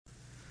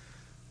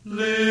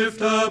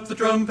Lift up the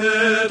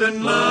trumpet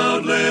and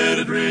loud let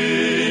it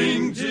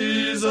ring.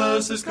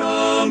 Jesus is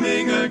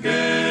coming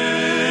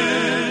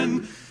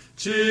again.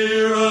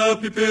 Cheer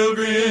up, ye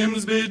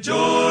pilgrims, be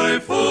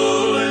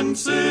joyful and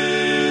sing.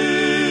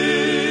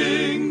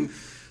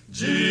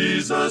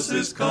 Jesus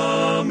is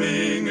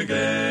coming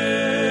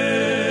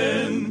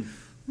again.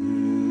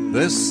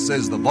 This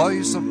is the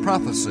voice of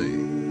prophecy,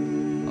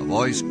 a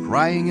voice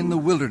crying in the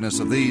wilderness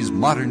of these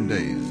modern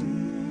days.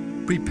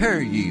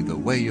 Prepare ye the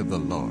way of the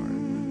Lord.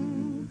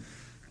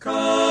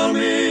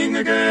 Coming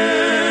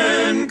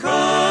again,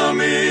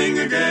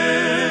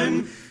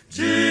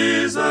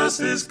 Jesus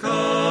is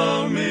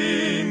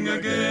coming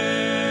again.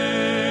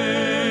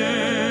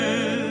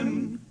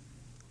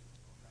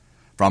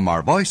 From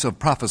our Voice of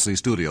Prophecy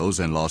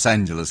studios in Los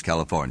Angeles,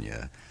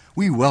 California,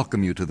 we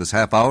welcome you to this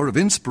half hour of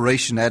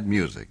inspiration and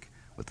music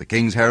with the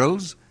King's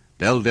Heralds,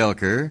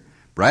 Delker,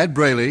 Brad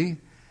Braley,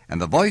 and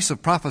the Voice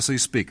of Prophecy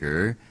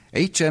speaker,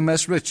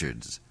 H.M.S.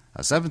 Richards,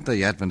 a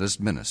Seventh-day Adventist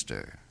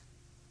minister.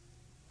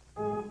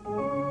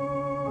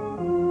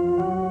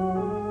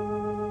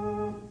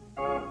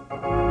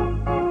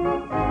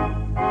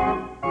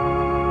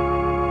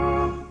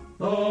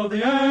 Though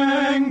the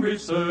angry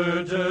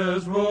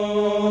surges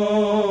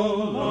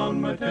roll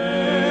on my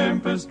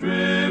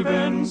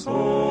tempest-driven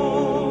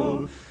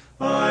soul,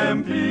 I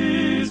am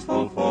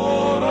peaceful,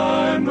 for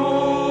I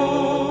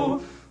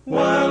know,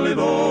 wildly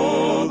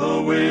though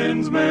the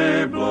winds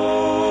may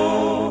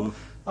blow,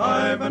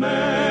 I've an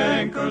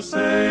anchor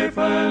safe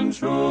and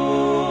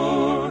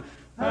sure,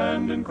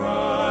 and in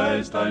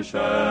Christ I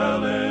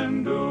shall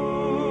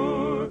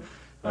endure.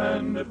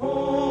 And it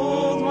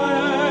holds my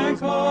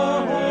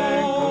anchor,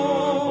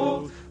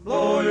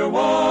 blow your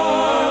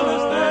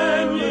wildest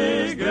and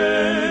ye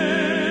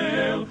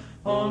gale,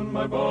 on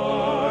my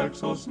bark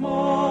so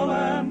small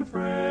and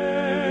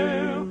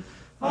frail,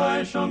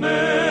 I shall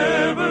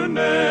never,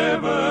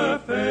 never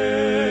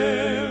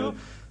fail,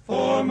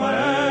 for my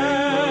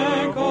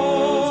anchor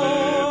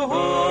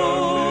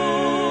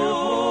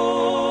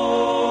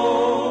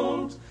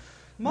holds,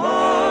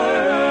 my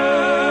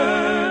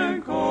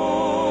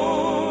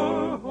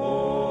anchor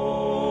holds.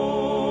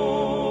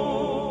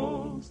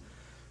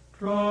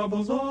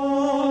 Troubles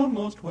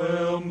almost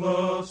whelm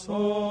the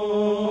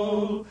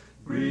soul,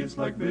 griefs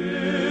like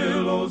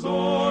billows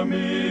o'er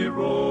me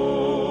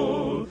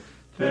roll,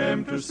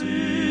 tempters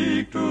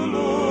seek to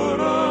lure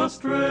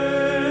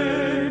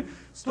astray,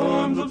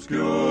 storms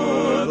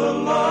obscure the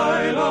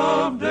light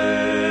of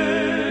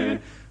day,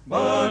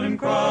 but in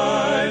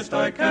Christ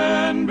I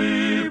can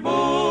be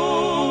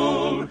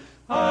bold,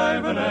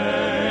 I've an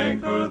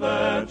anchor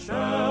that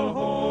shall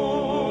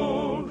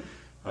hold,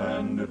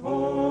 and it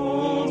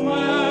holds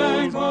my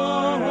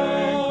anchor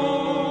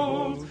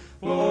holds,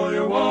 blow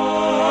your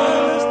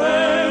wildest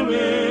and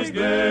ye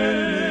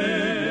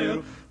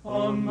gale,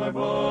 on my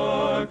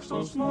bark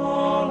so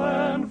small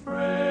and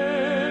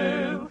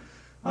frail,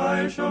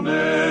 I shall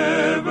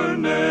never,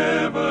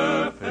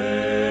 never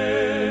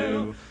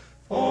fail,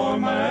 for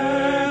my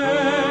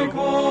anchor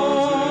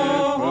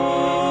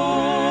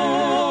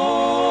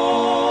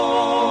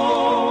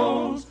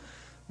holds,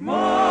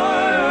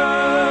 my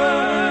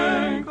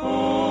anchor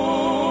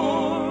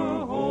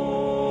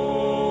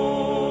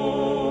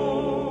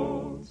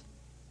holds.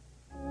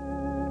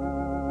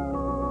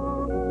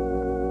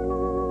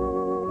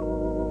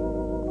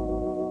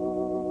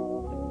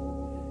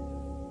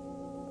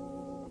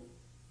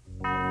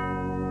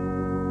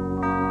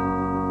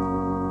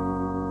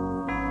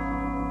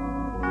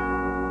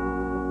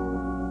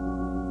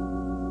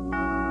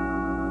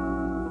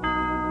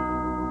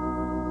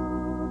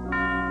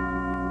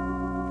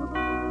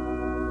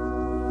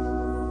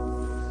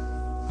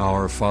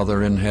 Our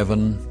Father in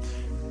heaven,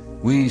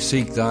 we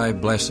seek thy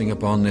blessing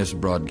upon this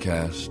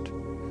broadcast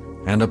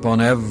and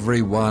upon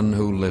every one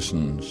who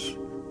listens,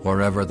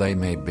 wherever they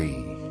may be.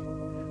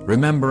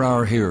 Remember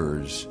our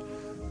hearers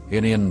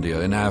in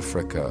India, in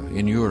Africa,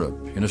 in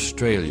Europe, in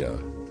Australia,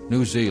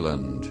 New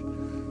Zealand,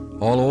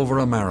 all over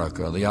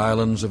America, the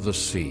islands of the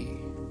sea.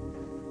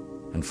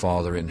 And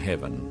Father in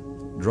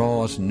heaven,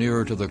 draw us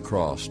nearer to the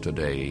cross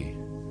today,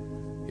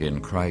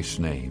 in Christ's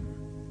name.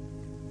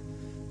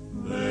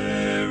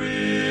 There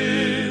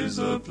is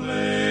a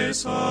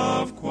place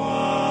of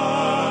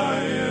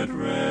quiet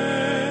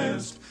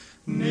rest,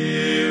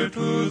 near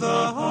to the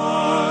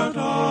heart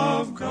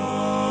of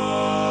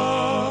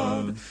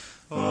God,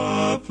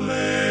 a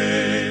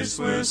place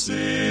where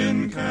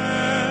sin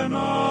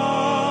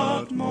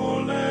cannot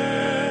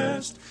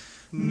molest,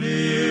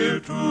 near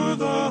to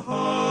the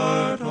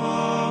heart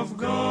of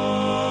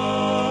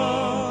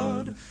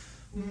God.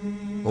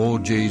 O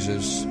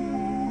Jesus,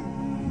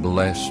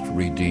 blessed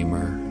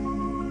Redeemer,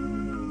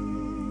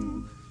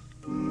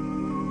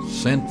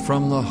 sent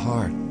from the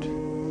heart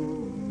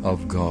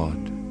of God,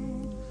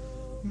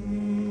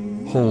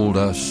 hold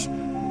us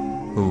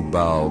who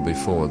bow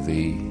before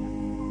thee,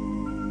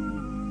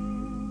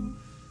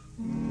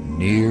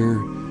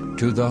 near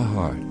to the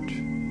heart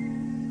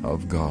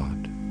of God.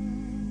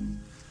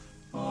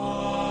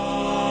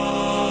 Amen.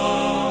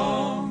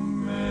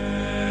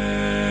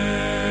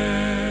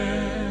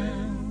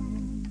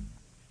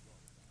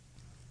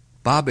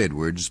 Bob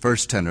Edwards,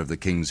 first tenor of the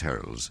King's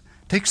Heralds,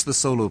 takes the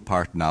solo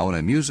part now in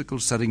a musical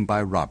setting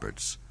by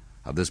Roberts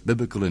of this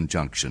biblical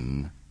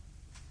injunction,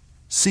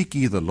 "Seek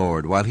ye the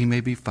Lord while he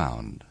may be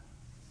found."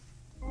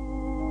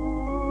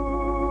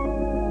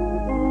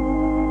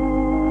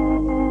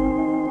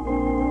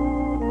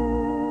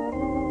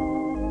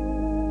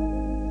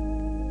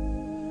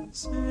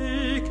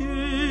 Seek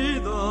ye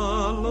the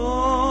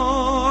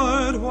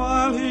Lord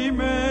while he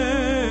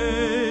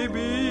may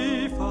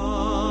be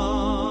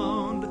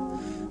found.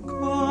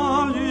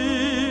 Call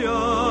ye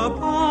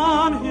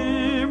upon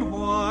him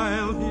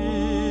while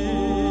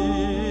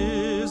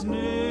he is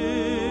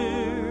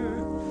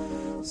near.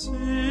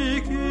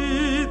 Seek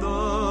ye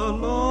the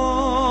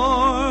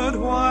Lord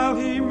while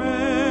he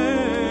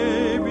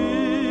may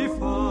be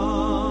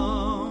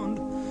found.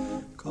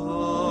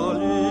 Call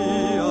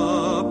ye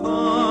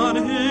upon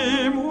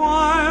him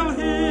while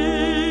he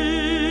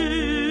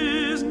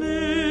is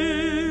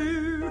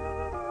near.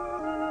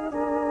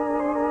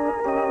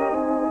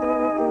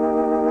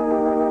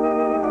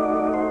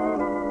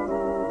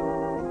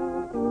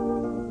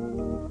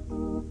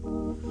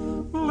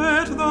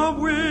 Let the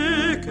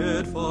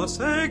wicked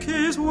forsake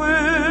his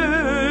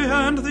way,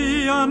 and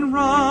the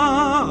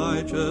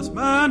unrighteous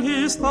man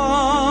his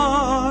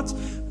thoughts,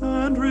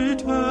 and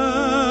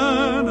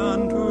return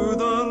unto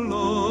the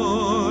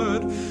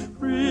Lord.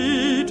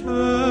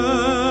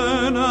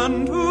 Return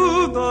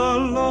unto the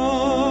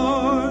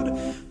Lord,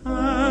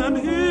 and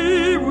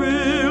he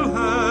will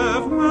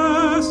have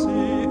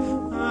mercy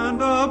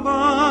and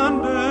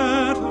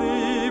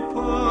abundantly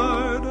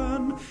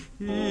pardon.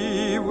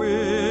 He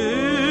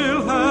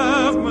will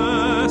have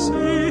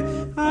mercy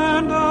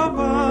and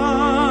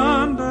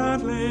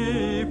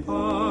abundantly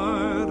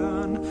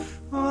pardon.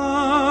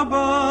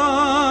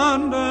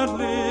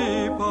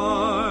 Abundantly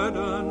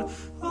pardon.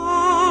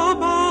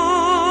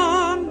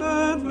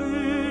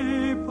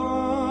 Abundantly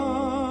pardon.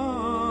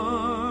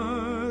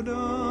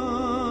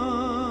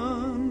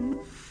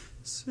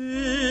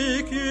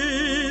 Seek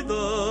ye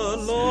the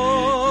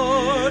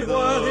Lord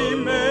while he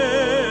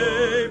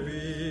may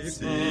be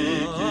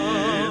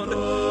found.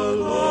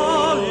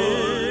 Call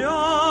ye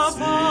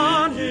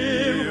upon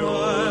him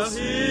while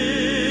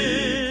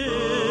he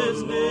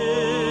is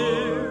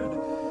near.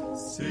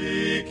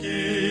 Seek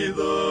ye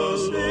the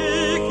Lord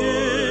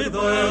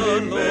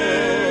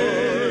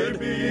may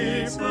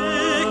be found.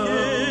 Seek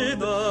ye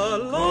the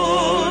Lord.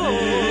 Call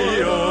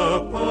ye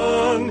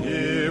upon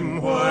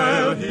him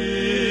while he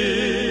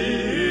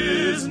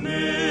is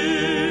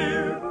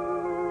near.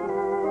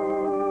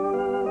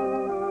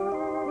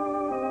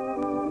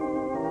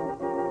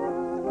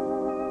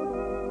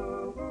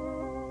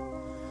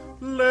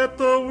 Let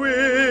the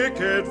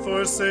wicked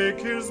forsake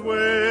his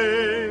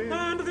way,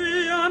 and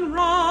the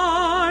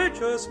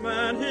unrighteous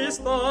man his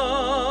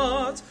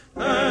thoughts,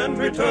 and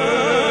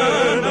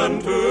return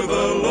unto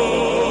the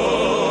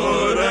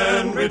Lord,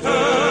 and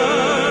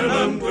return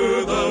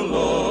unto the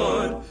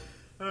Lord,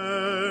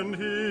 and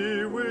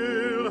he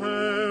will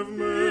have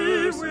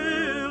mercy. He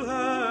will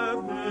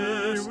have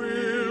mercy. He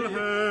will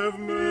have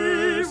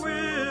mercy. He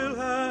will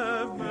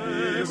have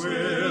mercy. He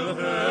will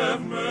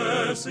have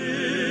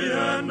mercy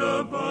and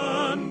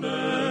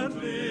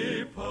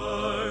abundantly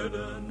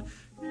pardon.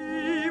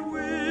 He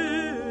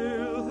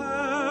will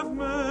have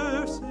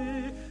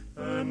mercy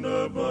and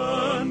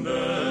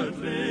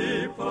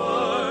abundantly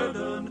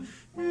pardon.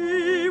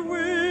 He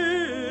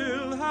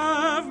will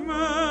have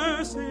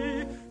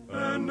mercy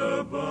and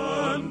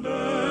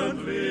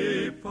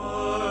abundantly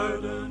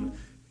pardon.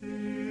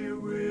 He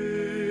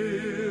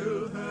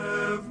will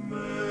have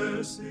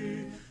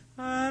mercy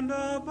and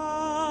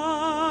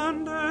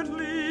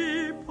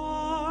abundantly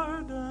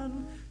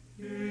pardon.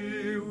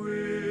 He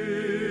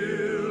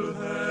will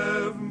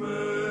have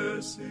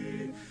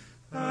mercy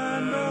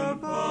and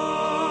abundantly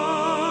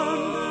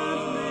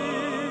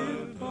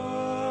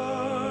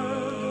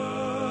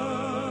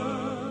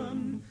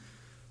pardon.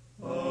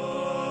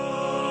 Amen.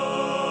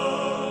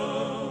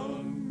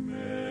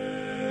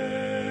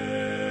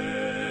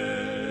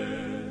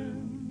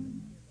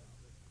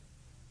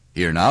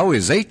 Here now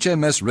is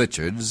H.M.S.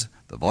 Richards,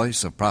 the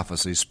Voice of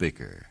Prophecy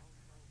speaker.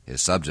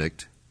 His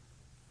subject,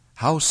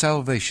 How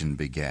Salvation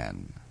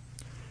Began.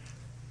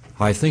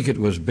 I think it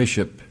was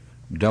Bishop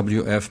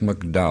W.F.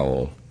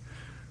 McDowell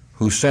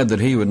who said that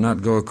he would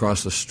not go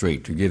across the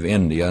street to give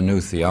India a new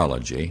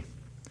theology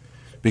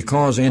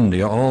because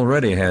India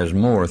already has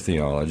more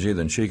theology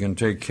than she can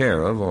take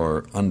care of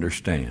or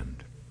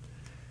understand.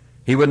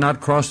 He would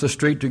not cross the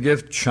street to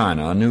give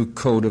China a new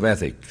code of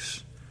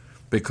ethics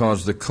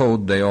because the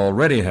code they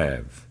already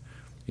have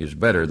is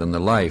better than the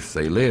life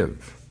they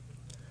live.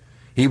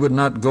 He would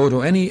not go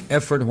to any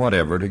effort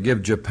whatever to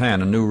give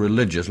Japan a new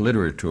religious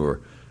literature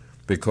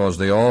because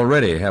they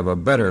already have a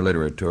better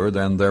literature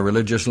than their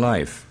religious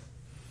life.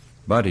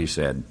 But, he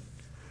said,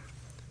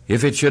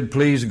 if it should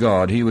please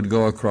God, he would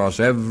go across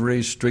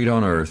every street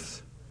on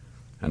earth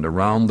and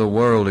around the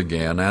world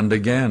again and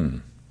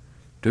again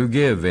to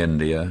give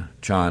India,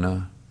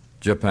 China,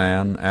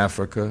 Japan,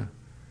 Africa,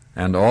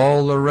 and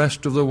all the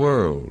rest of the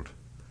world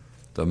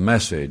the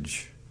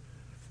message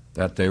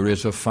that there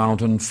is a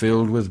fountain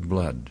filled with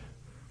blood,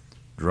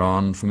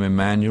 drawn from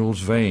Emmanuel's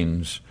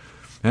veins,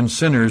 and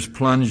sinners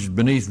plunged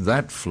beneath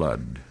that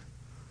flood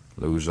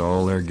lose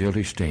all their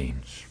guilty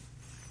stains.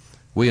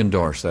 We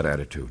endorse that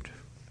attitude.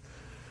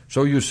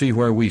 So you see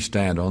where we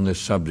stand on this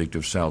subject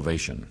of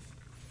salvation.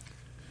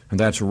 And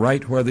that's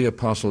right where the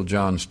Apostle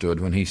John stood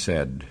when he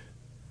said,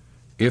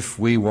 "If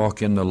we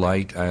walk in the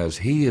light as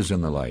he is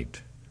in the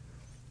light,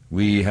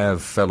 we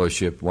have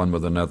fellowship one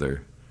with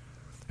another,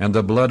 and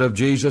the blood of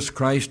Jesus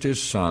Christ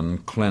his Son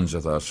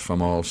cleanseth us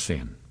from all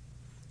sin."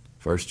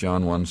 1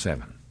 John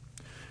 1:7.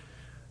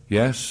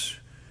 Yes,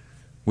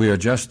 we are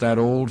just that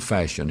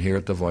old-fashioned here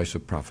at the Voice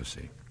of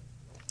Prophecy.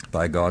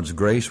 By God's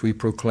grace, we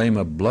proclaim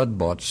a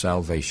blood-bought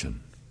salvation.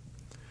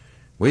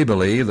 We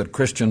believe that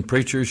Christian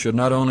preachers should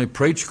not only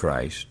preach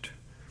Christ,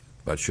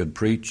 but should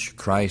preach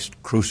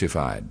Christ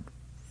crucified,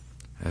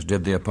 as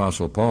did the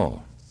Apostle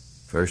Paul,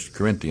 1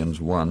 Corinthians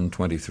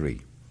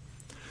 1:23.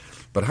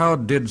 But how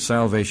did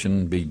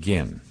salvation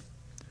begin?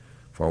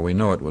 For we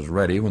know it was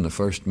ready when the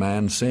first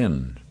man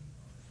sinned.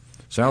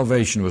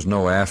 Salvation was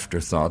no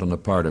afterthought on the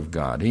part of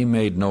God. He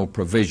made no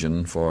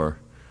provision for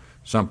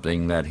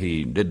something that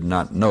he did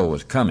not know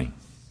was coming.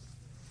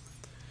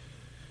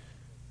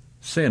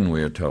 Sin,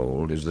 we are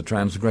told, is the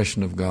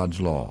transgression of God's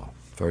law,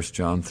 1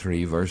 John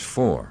 3, verse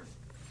 4.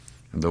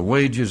 And the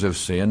wages of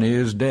sin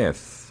is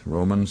death,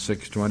 Romans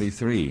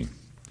 6:23.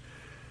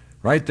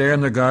 Right there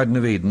in the Garden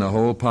of Eden, the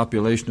whole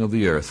population of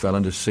the earth fell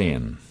into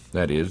sin.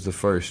 That is, the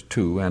first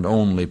two and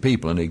only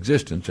people in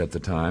existence at the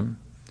time.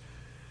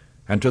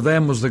 And to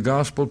them was the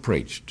gospel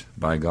preached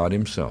by God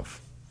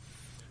himself.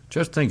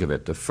 Just think of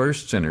it, the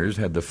first sinners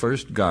had the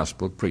first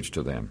gospel preached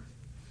to them.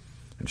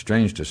 And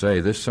strange to say,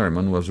 this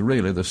sermon was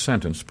really the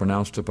sentence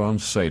pronounced upon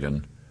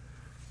Satan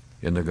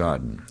in the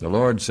garden. The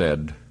Lord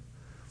said,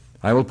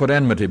 "I will put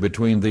enmity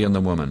between thee and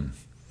the woman,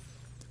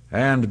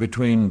 and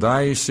between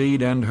thy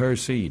seed and her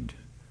seed.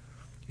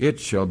 It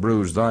shall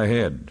bruise thy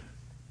head,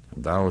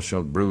 and thou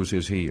shalt bruise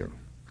his heel."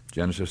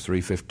 Genesis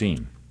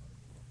 3:15.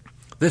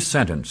 This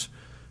sentence,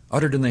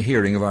 uttered in the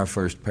hearing of our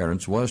first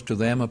parents, was to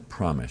them a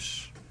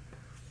promise.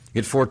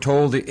 It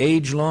foretold the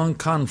age-long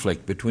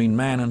conflict between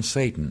man and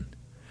Satan.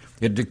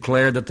 It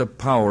declared that the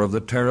power of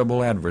the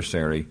terrible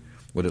adversary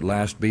would at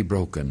last be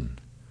broken.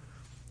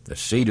 The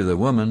seed of the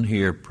woman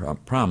here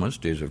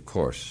promised is, of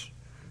course,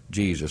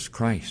 Jesus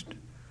Christ,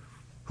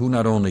 who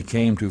not only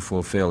came to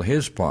fulfill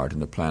his part in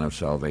the plan of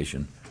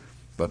salvation,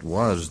 but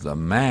was the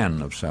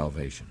man of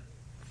salvation.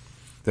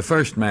 The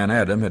first man,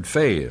 Adam, had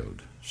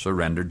failed,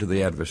 surrendered to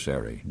the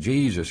adversary.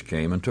 Jesus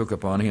came and took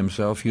upon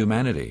himself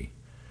humanity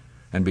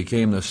and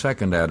became the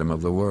second Adam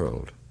of the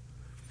world.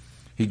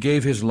 He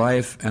gave his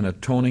life an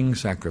atoning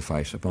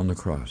sacrifice upon the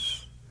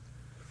cross,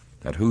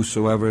 that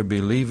whosoever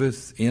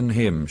believeth in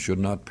him should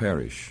not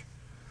perish,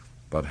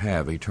 but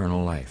have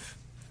eternal life.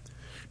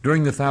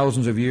 During the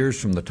thousands of years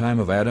from the time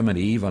of Adam and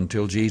Eve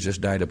until Jesus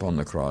died upon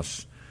the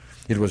cross,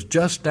 it was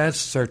just as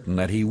certain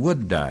that he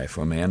would die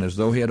for men as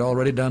though he had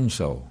already done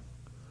so.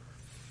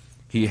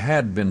 He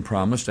had been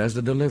promised as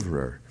the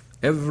deliverer.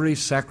 Every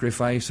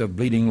sacrifice of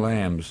bleeding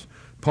lambs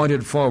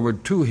pointed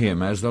forward to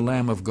him as the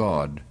Lamb of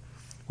God,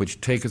 which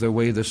taketh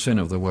away the sin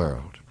of the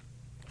world.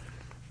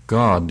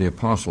 God, the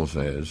apostle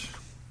says,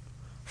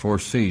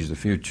 foresees the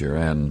future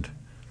and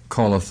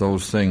calleth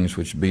those things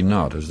which be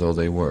not as though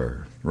they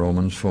were.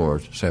 Romans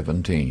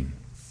 4:17.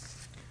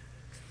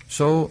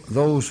 So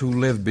those who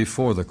lived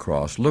before the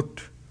cross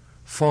looked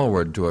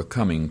forward to a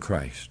coming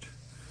Christ.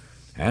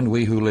 And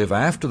we who live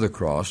after the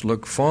cross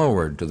look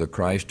forward to the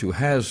Christ who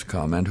has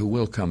come and who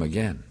will come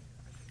again.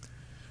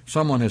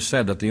 Someone has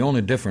said that the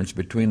only difference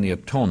between the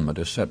atonement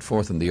as set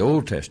forth in the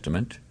Old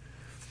Testament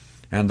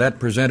and that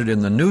presented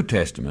in the New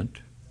Testament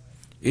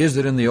is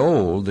that in the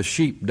Old, the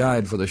sheep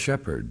died for the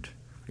shepherd.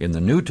 In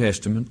the New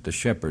Testament, the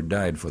shepherd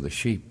died for the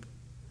sheep.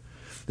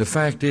 The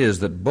fact is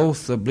that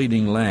both the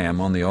bleeding lamb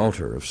on the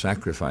altar of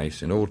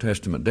sacrifice in Old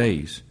Testament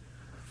days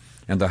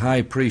and the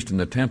high priest in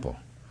the temple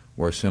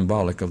were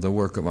symbolic of the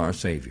work of our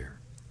Savior.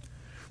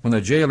 When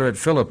the jailer at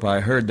Philippi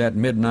heard that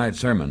midnight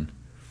sermon,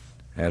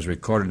 as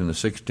recorded in the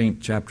 16th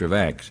chapter of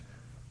Acts,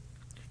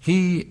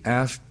 he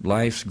asked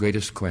life's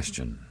greatest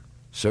question,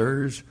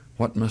 "Sirs,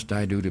 what must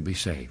I do to be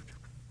saved?"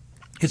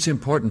 It's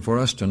important for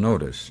us to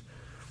notice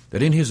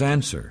that in his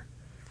answer,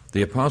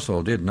 the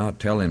apostle did not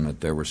tell him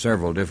that there were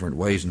several different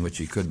ways in which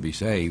he could be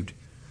saved.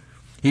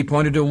 He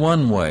pointed to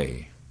one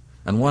way,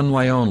 and one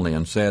way only,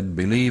 and said,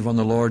 "Believe on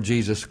the Lord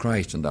Jesus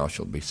Christ, and thou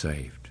shalt be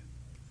saved."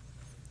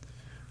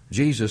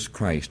 Jesus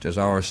Christ as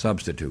our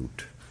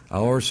substitute,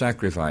 our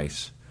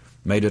sacrifice,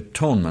 made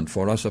atonement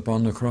for us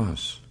upon the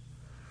cross.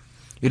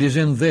 It is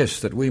in this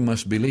that we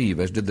must believe,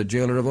 as did the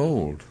jailer of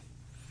old.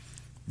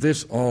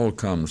 This all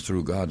comes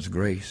through God's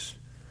grace,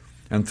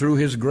 and through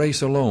his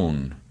grace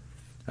alone,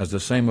 as the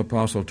same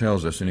apostle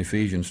tells us in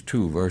Ephesians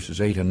 2,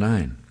 verses 8 and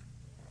 9.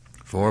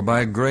 "For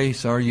by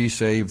grace are ye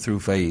saved through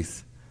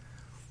faith,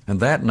 and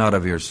that not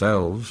of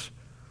yourselves.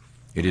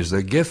 It is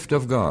the gift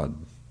of God,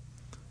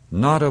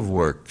 not of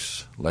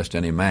works, lest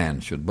any man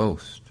should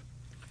boast."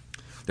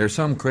 There are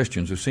some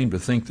Christians who seem to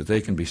think that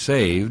they can be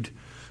saved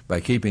by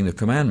keeping the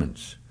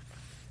commandments.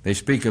 They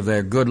speak of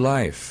their good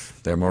life,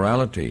 their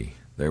morality,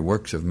 their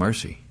works of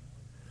mercy.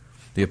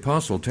 The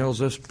apostle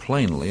tells us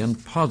plainly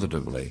and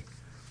positively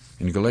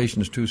in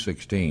Galatians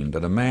 2:16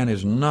 that a man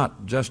is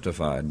not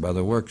justified by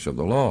the works of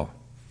the law,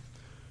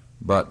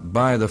 but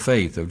by the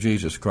faith of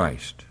Jesus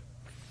Christ.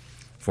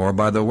 For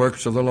by the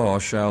works of the law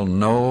shall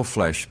no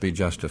flesh be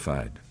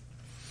justified.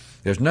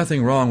 There's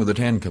nothing wrong with the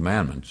Ten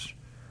Commandments,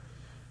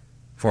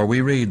 for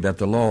we read that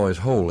the law is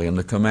holy and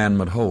the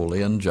commandment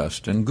holy and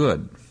just and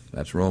good.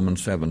 That's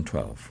Romans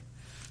 7:12.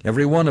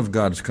 Every one of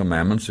God's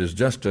commandments is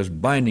just as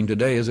binding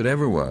today as it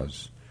ever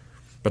was.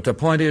 But the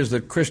point is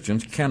that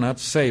Christians cannot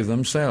save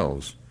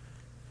themselves.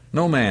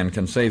 No man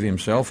can save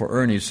himself or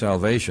earn his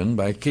salvation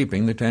by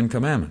keeping the Ten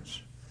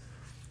Commandments.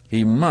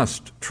 He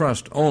must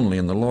trust only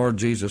in the Lord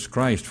Jesus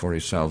Christ for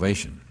his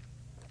salvation.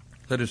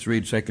 Let us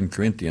read 2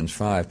 Corinthians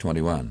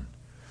 5:21.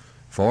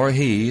 For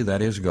he,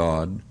 that is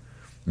God,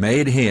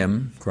 made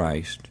him,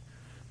 Christ,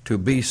 to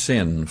be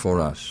sin for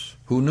us,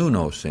 who knew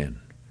no sin,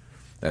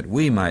 that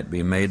we might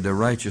be made the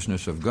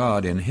righteousness of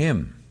God in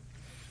him.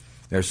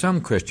 There are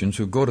some Christians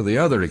who go to the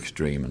other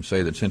extreme and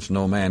say that since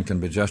no man can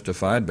be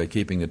justified by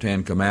keeping the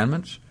Ten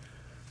Commandments,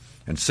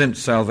 and since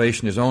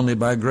salvation is only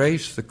by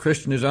grace, the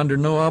Christian is under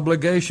no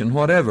obligation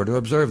whatever to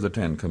observe the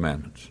Ten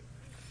Commandments.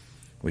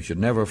 We should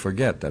never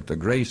forget that the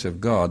grace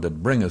of God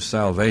that bringeth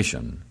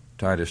salvation,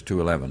 Titus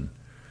 2:11,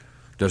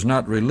 does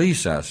not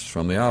release us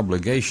from the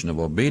obligation of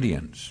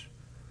obedience.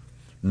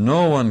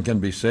 No one can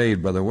be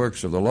saved by the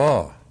works of the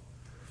law,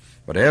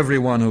 but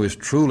everyone who is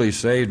truly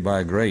saved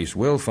by grace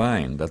will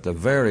find that the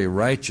very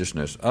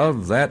righteousness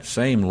of that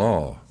same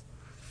law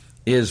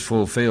is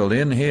fulfilled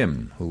in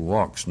him who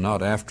walks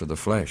not after the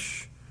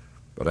flesh,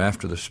 but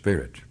after the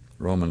Spirit.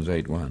 Romans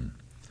 8:1.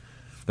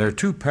 There are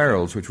two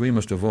perils which we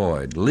must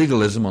avoid: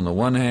 legalism on the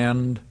one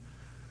hand,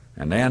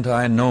 and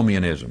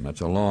antinomianism, that's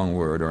a long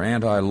word, or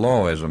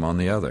anti-lawism on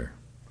the other.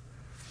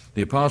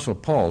 The Apostle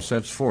Paul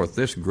sets forth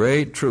this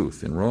great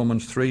truth in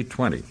Romans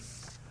 3:20,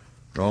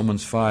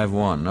 Romans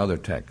 5:1, and other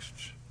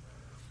texts.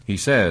 He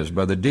says,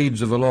 by the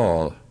deeds of the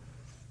law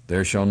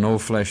there shall no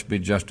flesh be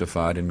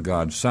justified in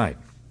God's sight.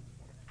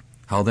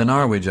 How then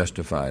are we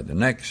justified? The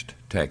next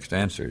text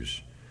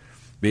answers,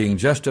 being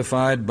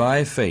justified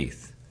by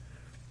faith,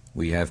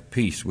 we have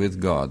peace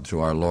with God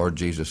through our Lord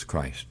Jesus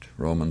Christ.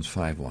 Romans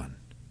 5:1.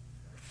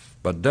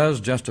 But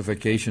does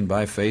justification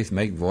by faith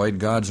make void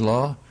God's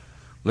law?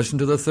 Listen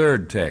to the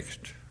third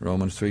text,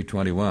 Romans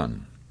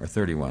 3:21 or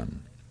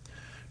 31.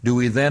 Do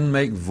we then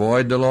make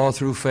void the law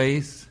through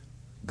faith?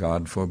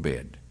 God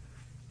forbid.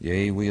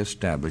 Yea, we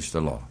establish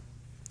the law.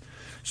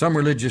 Some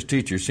religious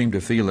teachers seem to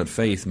feel that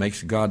faith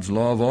makes God's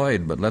law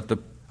void, but let the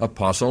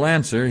apostle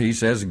answer. He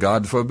says,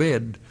 God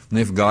forbid. And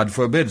if God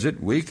forbids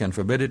it, we can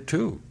forbid it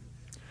too.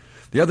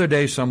 The other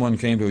day someone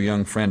came to a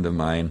young friend of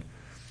mine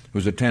who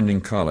was attending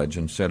college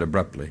and said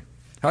abruptly,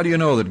 how do you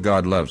know that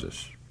God loves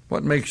us?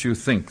 What makes you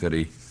think that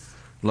he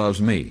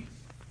loves me?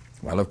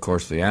 Well, of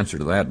course, the answer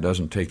to that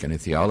doesn't take any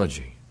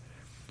theology.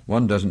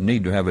 One doesn't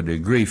need to have a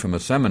degree from a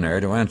seminary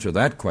to answer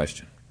that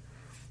question.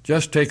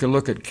 Just take a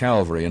look at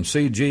Calvary and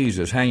see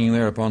Jesus hanging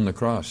there upon the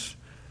cross.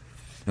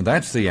 And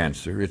that's the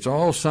answer. It's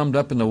all summed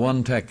up in the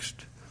one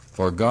text.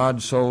 For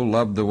God so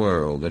loved the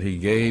world that he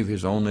gave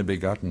his only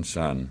begotten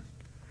Son,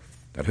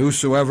 that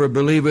whosoever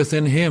believeth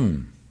in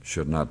him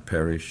should not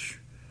perish,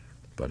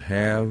 but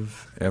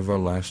have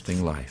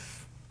everlasting life.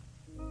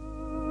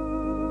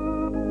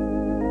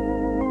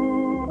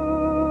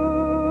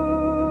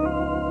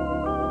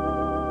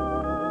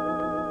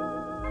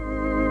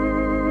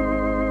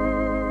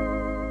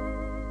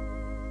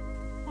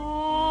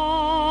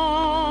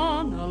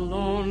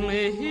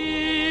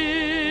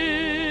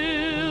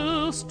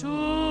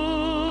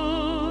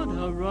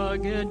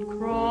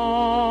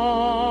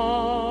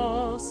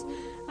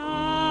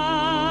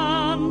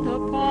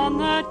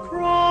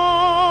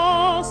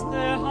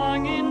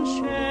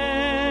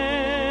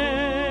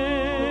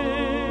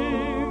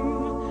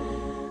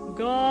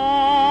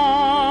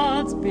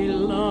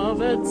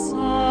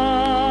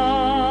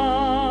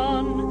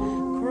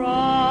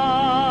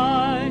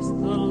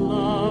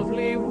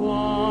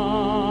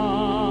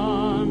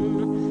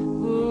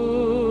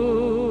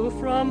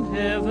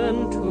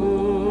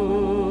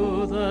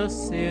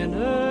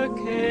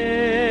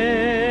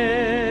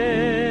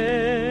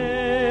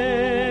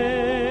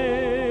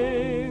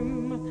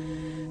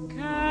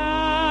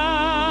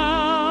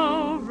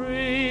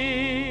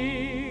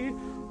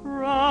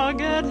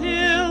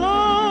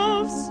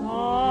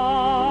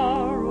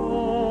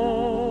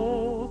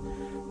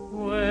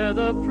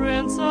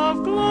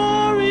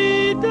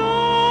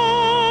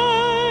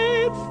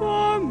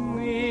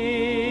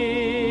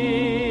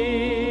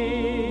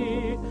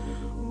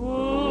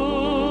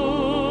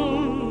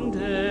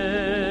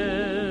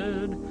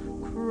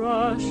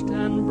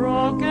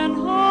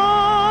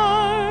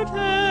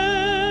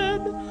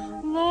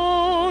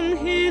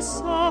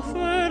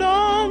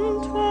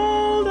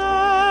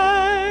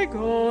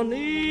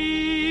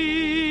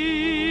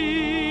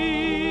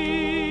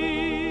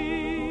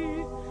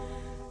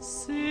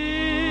 See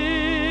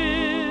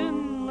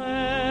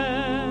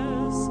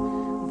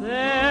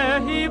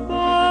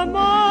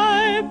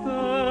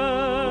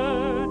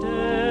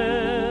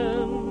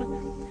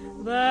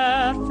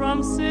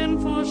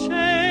for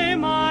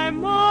shame I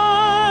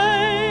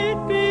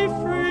might be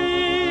free.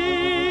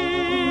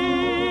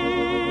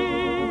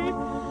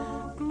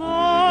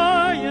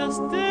 Glorious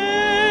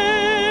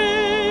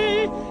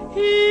day,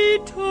 he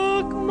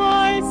took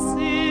my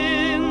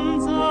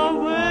sins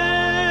away.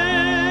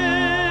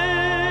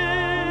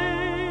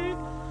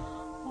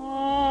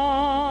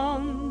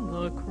 On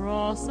the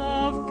cross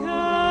of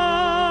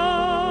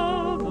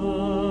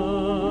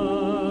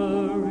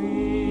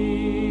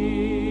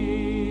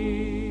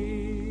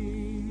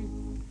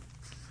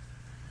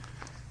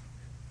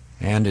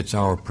And it's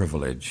our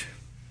privilege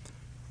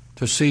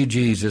to see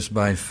Jesus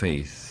by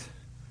faith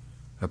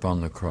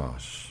upon the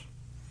cross,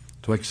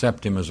 to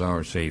accept him as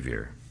our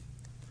Savior.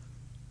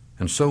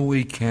 And so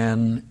we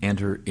can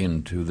enter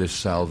into this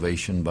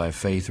salvation by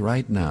faith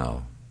right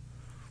now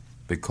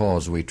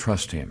because we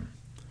trust him,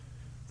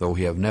 though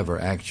we have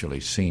never actually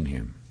seen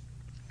him.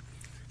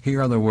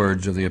 Here are the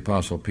words of the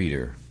Apostle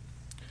Peter,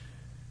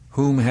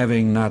 "Whom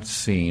having not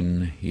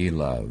seen ye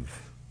love,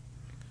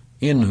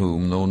 in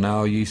whom, though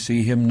now ye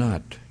see him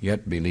not,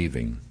 yet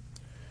believing,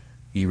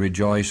 ye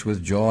rejoice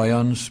with joy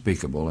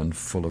unspeakable and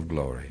full of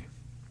glory,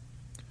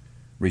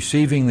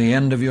 receiving the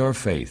end of your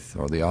faith,"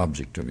 or the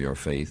object of your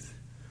faith,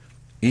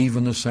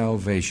 "even the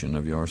salvation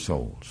of your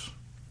souls."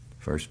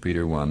 1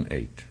 Peter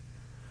 1:8.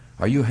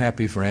 Are you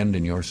happy, friend,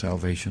 in your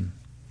salvation?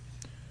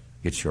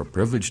 It's your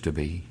privilege to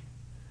be.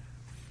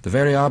 The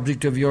very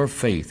object of your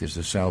faith is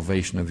the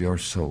salvation of your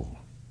soul.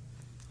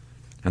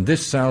 And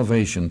this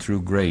salvation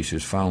through grace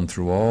is found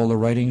through all the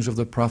writings of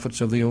the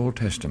prophets of the Old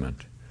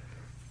Testament,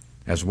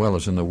 as well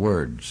as in the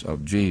words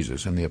of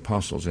Jesus and the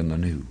apostles in the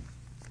New.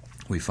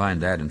 We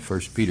find that in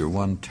 1 Peter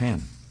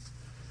 1:10.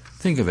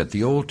 Think of it,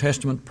 the Old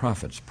Testament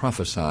prophets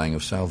prophesying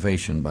of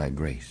salvation by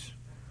grace.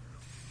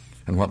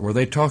 And what were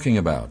they talking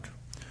about?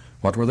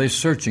 What were they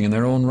searching in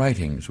their own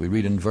writings? We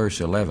read in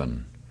verse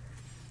 11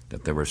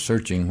 that they were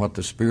searching what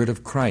the Spirit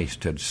of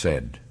Christ had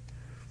said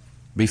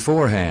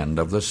beforehand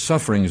of the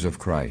sufferings of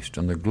Christ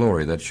and the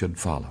glory that should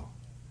follow.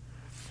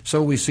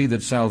 So we see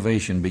that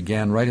salvation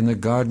began right in the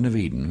Garden of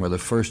Eden, where the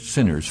first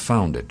sinners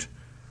found it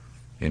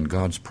in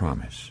God's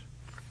promise.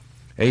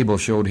 Abel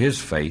showed his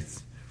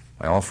faith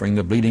by offering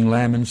the bleeding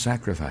lamb in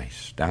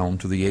sacrifice. Down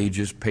to the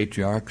ages,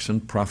 patriarchs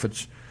and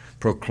prophets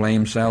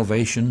proclaimed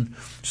salvation,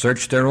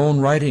 searched their own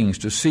writings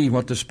to see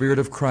what the Spirit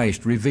of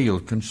Christ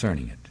revealed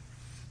concerning it.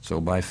 So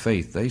by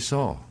faith they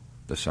saw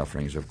the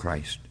sufferings of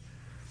Christ.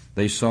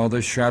 They saw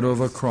the shadow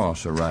of a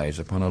cross arise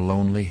upon a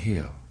lonely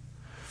hill.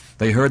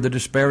 They heard the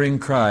despairing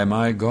cry,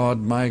 my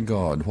God,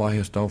 why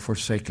hast thou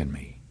forsaken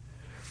me?"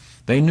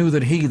 They knew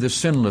that he, the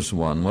sinless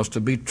one, was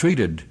to be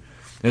treated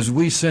as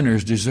we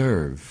sinners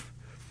deserve,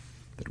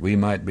 that we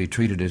might be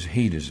treated as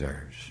he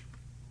deserves.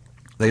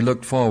 They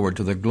looked forward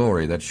to the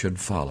glory that should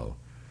follow,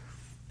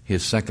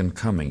 his second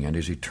coming and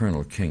his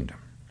eternal kingdom.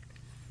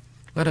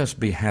 Let us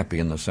be happy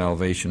in the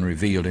salvation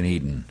revealed in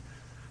Eden,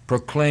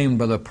 proclaimed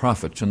by the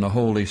prophets in the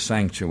holy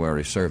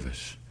sanctuary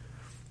service,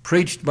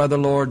 preached by the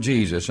Lord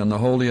Jesus and the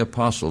holy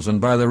apostles and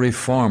by the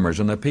reformers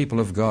and the people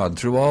of God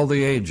through all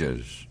the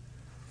ages,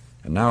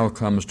 and now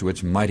comes to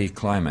its mighty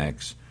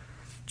climax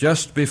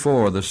just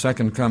before the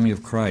second coming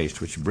of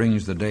Christ, which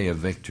brings the day of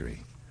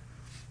victory.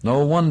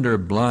 No wonder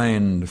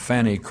blind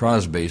Fanny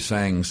Crosby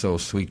sang so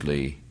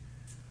sweetly,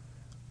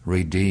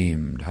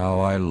 "Redeemed, how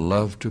I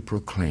love to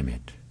proclaim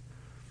it,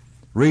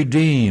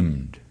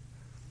 redeemed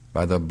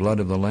by the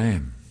blood of the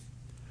Lamb,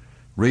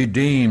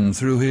 redeemed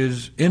through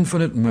his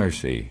infinite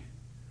mercy,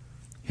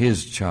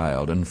 his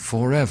child, and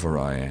forever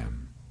I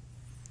am.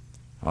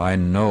 I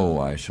know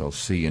I shall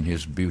see in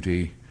his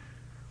beauty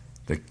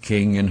the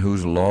King in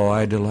whose law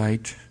I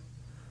delight,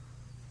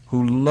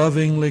 who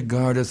lovingly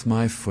guardeth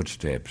my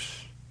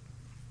footsteps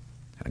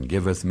and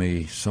giveth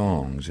me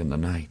songs in the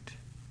night."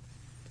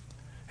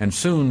 And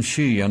soon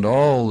she and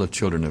all the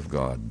children of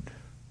God,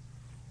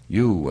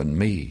 you and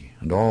me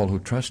and all who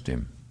trust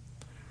him,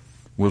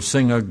 will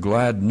sing a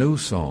glad new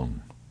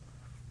song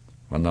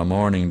when the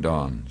morning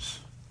dawns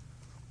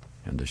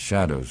and the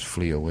shadows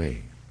flee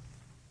away.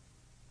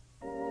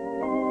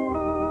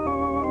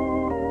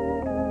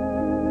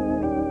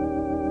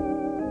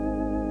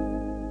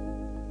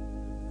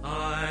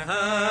 I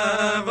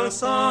have a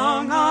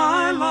song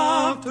I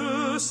love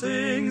to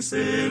sing,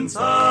 since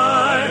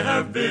I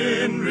have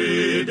been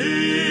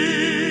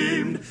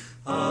redeemed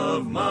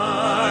of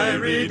my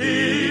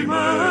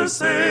Redeemer,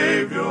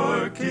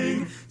 Savior,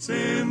 King,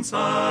 since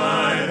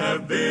I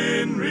have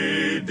been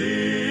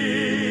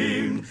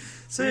redeemed,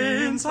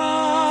 since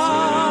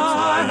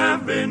I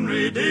have been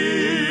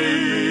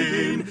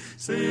redeemed,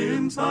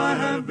 since I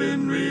have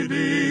been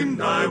redeemed,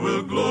 I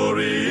will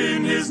glory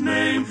in his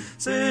name,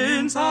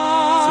 since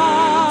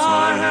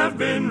I have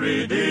been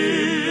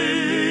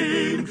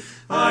redeemed,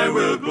 I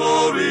will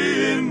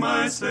glory in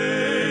my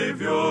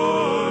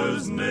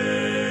Savior's name.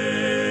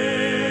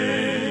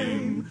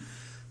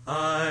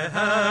 I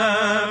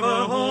have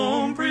a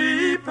home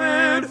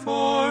prepared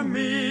for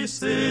me,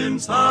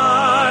 since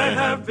I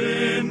have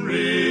been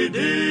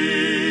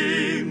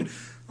redeemed,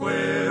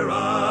 where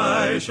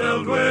I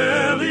shall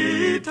dwell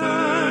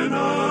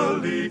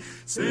eternally,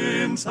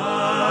 since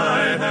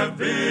I have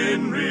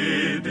been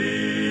redeemed.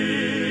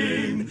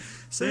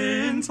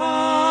 Since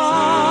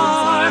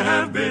I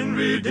have been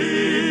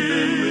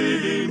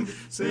redeemed,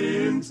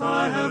 since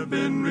I have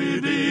been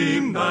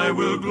redeemed, I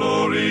will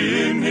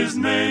glory in his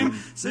name.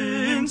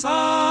 Since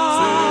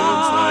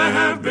I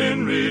have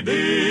been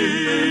redeemed,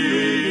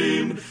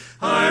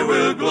 I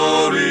will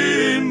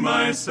glory in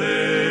my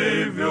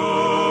Savior's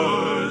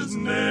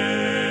name.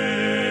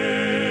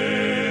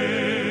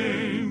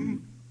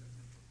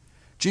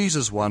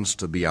 Jesus wants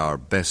to be our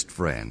best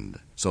friend.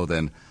 So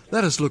then,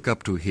 let us look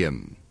up to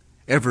him,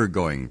 ever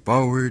going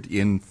forward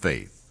in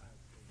faith.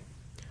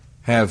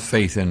 Have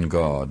faith in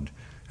God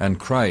and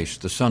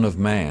Christ, the Son of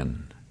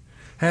Man.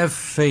 Have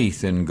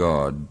faith in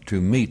God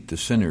to meet the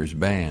sinner's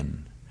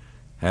ban.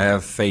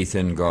 Have faith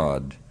in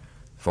God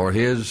for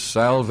his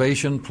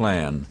salvation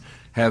plan.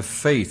 Have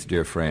faith,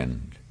 dear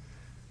friend,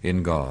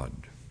 in God.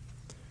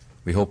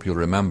 We hope you'll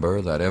remember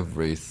that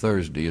every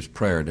Thursday is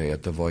prayer day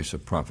at the Voice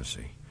of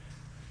Prophecy.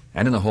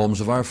 And in the homes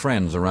of our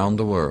friends around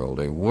the world,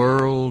 a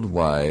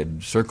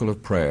worldwide circle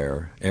of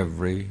prayer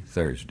every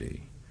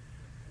Thursday.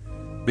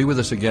 Be with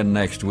us again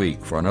next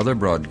week for another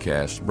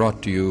broadcast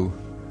brought to you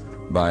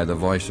by the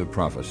Voice of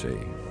Prophecy.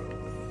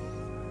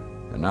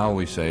 And now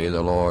we say,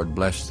 the Lord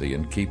bless thee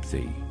and keep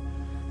thee.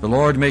 The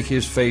Lord make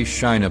his face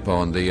shine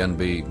upon thee and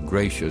be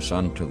gracious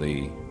unto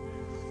thee.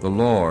 The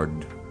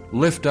Lord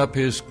lift up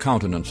his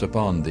countenance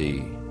upon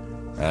thee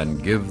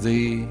and give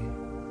thee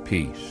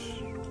peace.